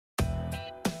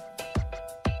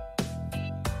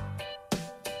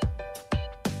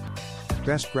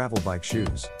Best gravel bike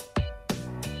shoes.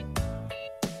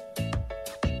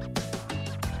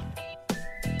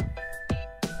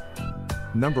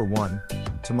 Number 1.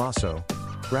 Tommaso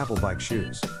Gravel Bike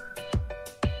Shoes.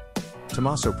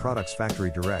 Tommaso Products Factory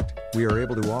Direct, we are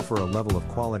able to offer a level of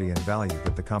quality and value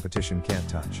that the competition can't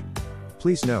touch.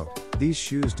 Please note, these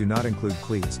shoes do not include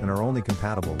cleats and are only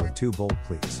compatible with 2-bolt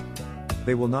cleats.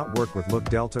 They will not work with Look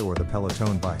Delta or the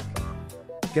Peloton bike.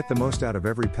 Get the most out of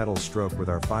every pedal stroke with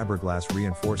our fiberglass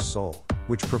reinforced sole,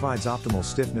 which provides optimal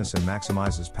stiffness and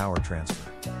maximizes power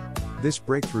transfer. This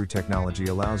breakthrough technology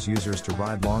allows users to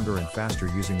ride longer and faster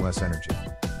using less energy.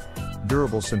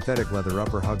 Durable synthetic leather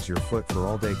upper hugs your foot for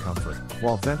all-day comfort,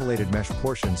 while ventilated mesh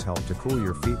portions help to cool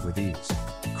your feet with ease,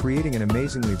 creating an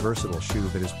amazingly versatile shoe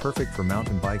that is perfect for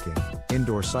mountain biking,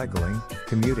 indoor cycling,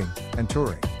 commuting, and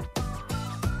touring.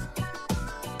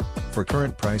 For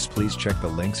current price, please check the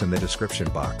links in the description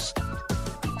box.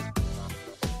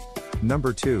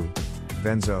 Number 2.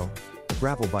 Venzo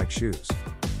Gravel Bike Shoes.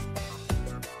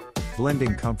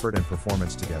 Blending comfort and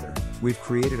performance together, we've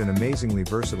created an amazingly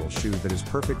versatile shoe that is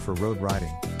perfect for road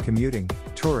riding, commuting,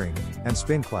 touring, and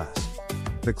spin class.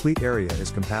 The cleat area is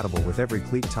compatible with every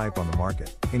cleat type on the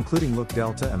market, including Look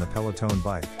Delta and the Peloton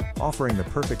bike, offering the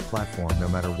perfect platform no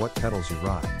matter what pedals you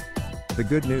ride. The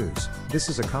good news, this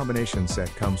is a combination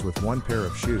set comes with one pair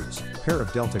of shoes, pair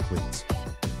of Delta cleats.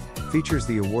 Features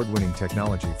the award-winning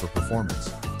technology for performance.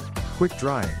 Quick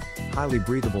drying, highly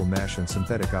breathable mesh and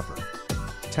synthetic upper.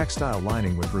 Textile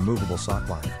lining with removable sock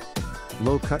liner.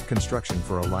 Low-cut construction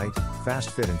for a light, fast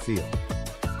fit and feel.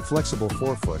 Flexible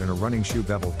forefoot and a running shoe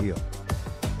bevel heel.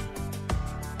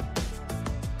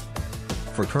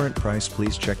 For current price,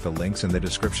 please check the links in the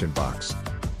description box.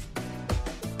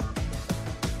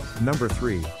 Number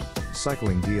 3.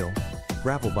 Cycling Deal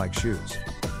Gravel Bike Shoes.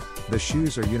 The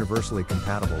shoes are universally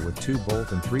compatible with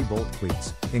 2-bolt and 3-bolt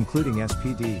cleats, including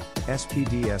SPD,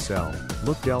 SPD SL,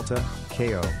 Look Delta,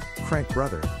 KO, Crank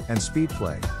Brother, and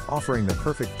Speedplay, offering the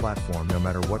perfect platform no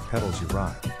matter what pedals you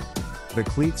ride. The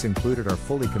cleats included are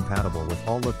fully compatible with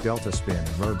all Look Delta spin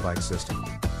and road bike system.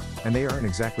 And they are in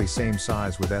exactly same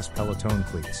size with S Peloton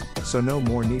cleats, so no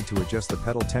more need to adjust the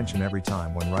pedal tension every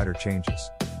time one rider changes.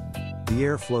 The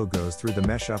airflow goes through the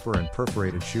mesh upper and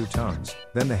perforated shoe tongues,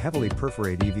 then the heavily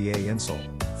perforated EVA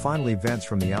insole, finally vents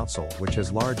from the outsole which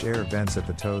has large air vents at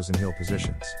the toes and heel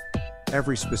positions.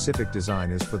 Every specific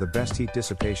design is for the best heat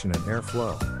dissipation and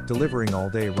airflow, delivering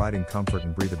all-day riding comfort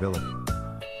and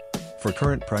breathability. For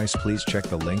current price, please check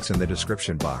the links in the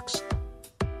description box.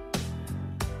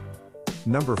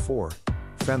 Number 4.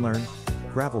 Fenlearn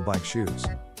Gravel Bike Shoes.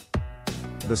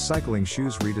 The cycling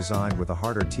shoes redesigned with a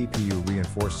harder TPU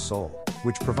reinforced sole,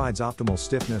 which provides optimal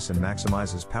stiffness and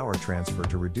maximizes power transfer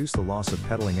to reduce the loss of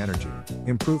pedaling energy,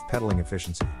 improve pedaling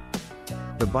efficiency.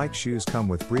 The bike shoes come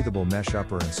with breathable mesh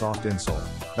upper and soft insole.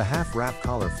 The half-wrap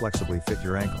collar flexibly fit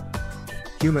your ankle.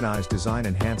 Humanized design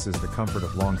enhances the comfort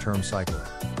of long-term cycling.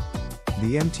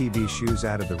 The MTB shoes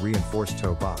added the reinforced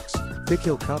toe box, thick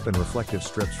heel cup and reflective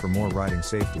strips for more riding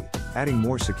safety, adding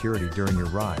more security during your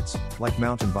rides, like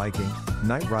mountain biking,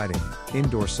 night riding,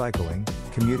 indoor cycling,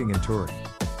 commuting and touring.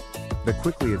 The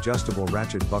quickly adjustable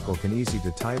ratchet buckle can easy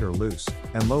to tight or loose,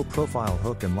 and low-profile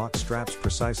hook and lock straps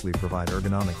precisely provide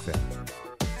ergonomic fit.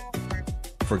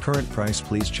 For current price,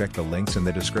 please check the links in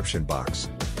the description box.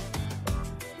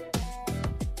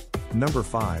 Number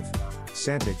 5.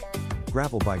 Santic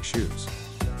Gravel Bike Shoes.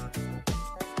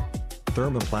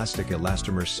 Thermoplastic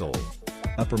elastomer sole.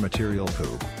 Upper material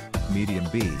PU. Medium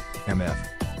B,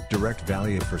 MF. Direct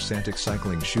value for Santic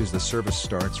cycling shoes. The service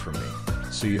starts from me,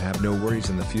 so you have no worries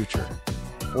in the future.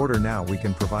 Order now, we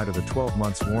can provide a 12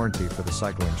 months warranty for the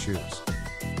cycling shoes.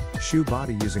 Shoe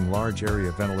body using large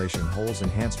area ventilation holes,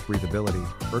 enhanced breathability,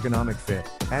 ergonomic fit,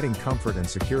 adding comfort and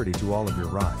security to all of your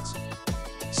rides.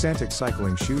 Santic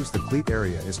cycling shoes. The cleat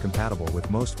area is compatible with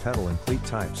most pedal and cleat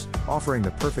types, offering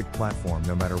the perfect platform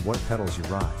no matter what pedals you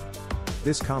ride.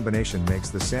 This combination makes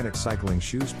the Santic cycling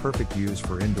shoes perfect use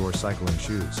for indoor cycling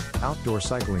shoes, outdoor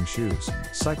cycling shoes,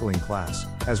 cycling class,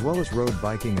 as well as road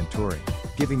biking and touring,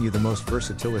 giving you the most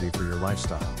versatility for your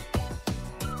lifestyle.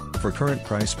 For current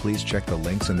price, please check the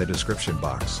links in the description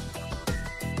box.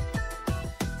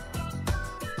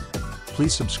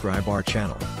 Please subscribe our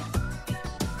channel.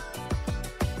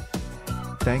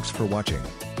 Thanks for watching.